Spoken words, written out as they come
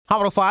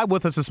Holiday 5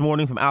 with us this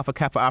morning from Alpha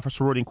Kappa Alpha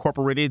Sorority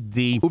Incorporated,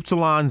 the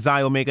Upsilon Xi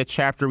Omega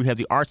chapter. We have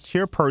the arts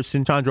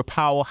chairperson, Chandra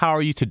Powell. How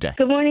are you today?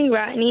 Good morning,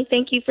 Rodney.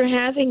 Thank you for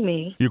having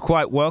me. You're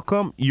quite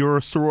welcome.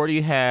 Your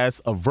sorority has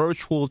a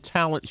virtual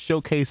talent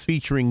showcase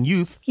featuring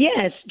youth.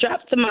 Yes, Drop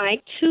the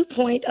Mic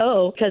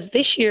 2.0, because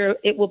this year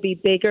it will be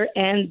bigger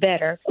and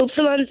better.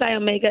 Upsilon Xi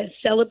Omega is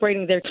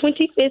celebrating their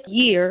 25th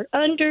year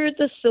under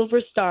the Silver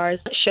Stars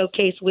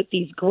showcase with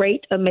these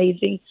great,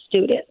 amazing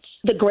students.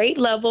 The grade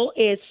level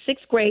is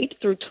 6th grade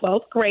through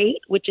 12th grade,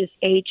 which is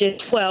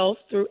ages 12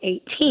 through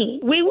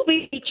 18. We will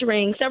be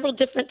featuring several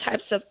different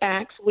types of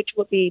acts, which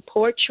will be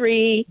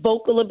poetry,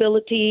 vocal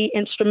ability,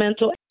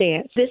 instrumental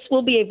dance. This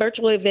will be a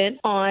virtual event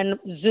on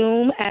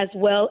Zoom as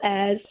well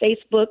as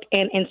Facebook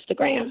and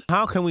Instagram.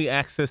 How can we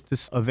access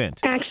this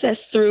event? Access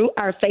through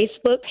our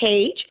Facebook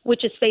page,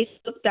 which is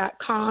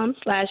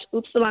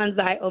facebook.com/Upsilon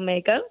Xi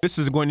Omega. This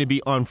is going to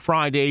be on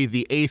Friday,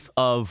 the 8th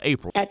of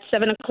April. At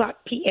 7 o'clock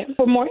p.m.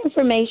 For more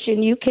information,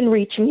 you can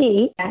reach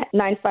me at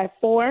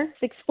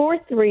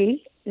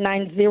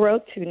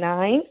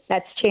 954-643-9029.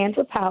 That's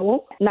Chandra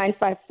Powell,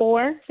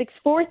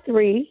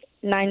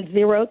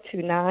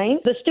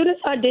 954-643-9029. The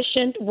students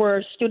auditioned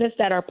were students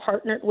that are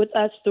partnered with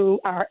us through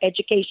our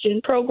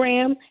education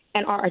program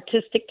and our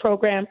artistic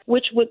program,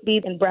 which would be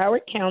in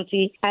Broward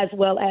County, as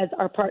well as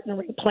our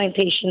partnering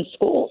plantation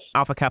schools.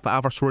 Alpha Kappa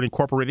Alpha Sorority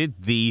Incorporated,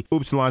 the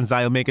Upsilon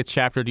Xi Omega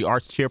chapter, the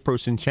arts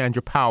chairperson,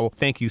 Chandra Powell.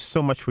 Thank you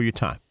so much for your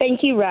time.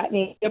 Thank you,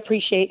 Rodney. I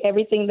appreciate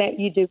everything that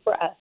you do for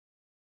us.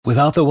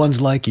 Without the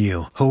ones like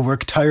you, who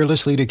work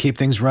tirelessly to keep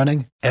things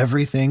running,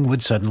 everything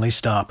would suddenly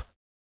stop.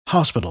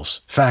 Hospitals,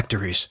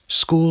 factories,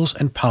 schools,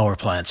 and power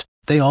plants,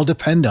 they all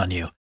depend on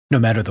you. No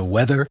matter the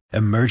weather,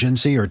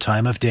 emergency, or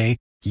time of day,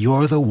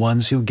 you're the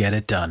ones who get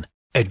it done.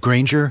 At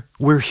Grainger,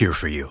 we're here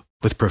for you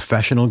with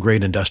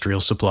professional-grade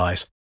industrial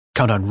supplies.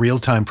 Count on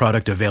real-time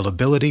product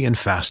availability and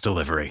fast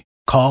delivery.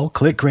 Call,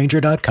 click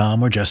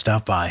Grainger.com, or just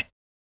stop by.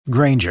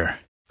 Grainger,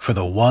 for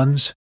the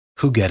ones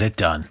who get it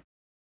done.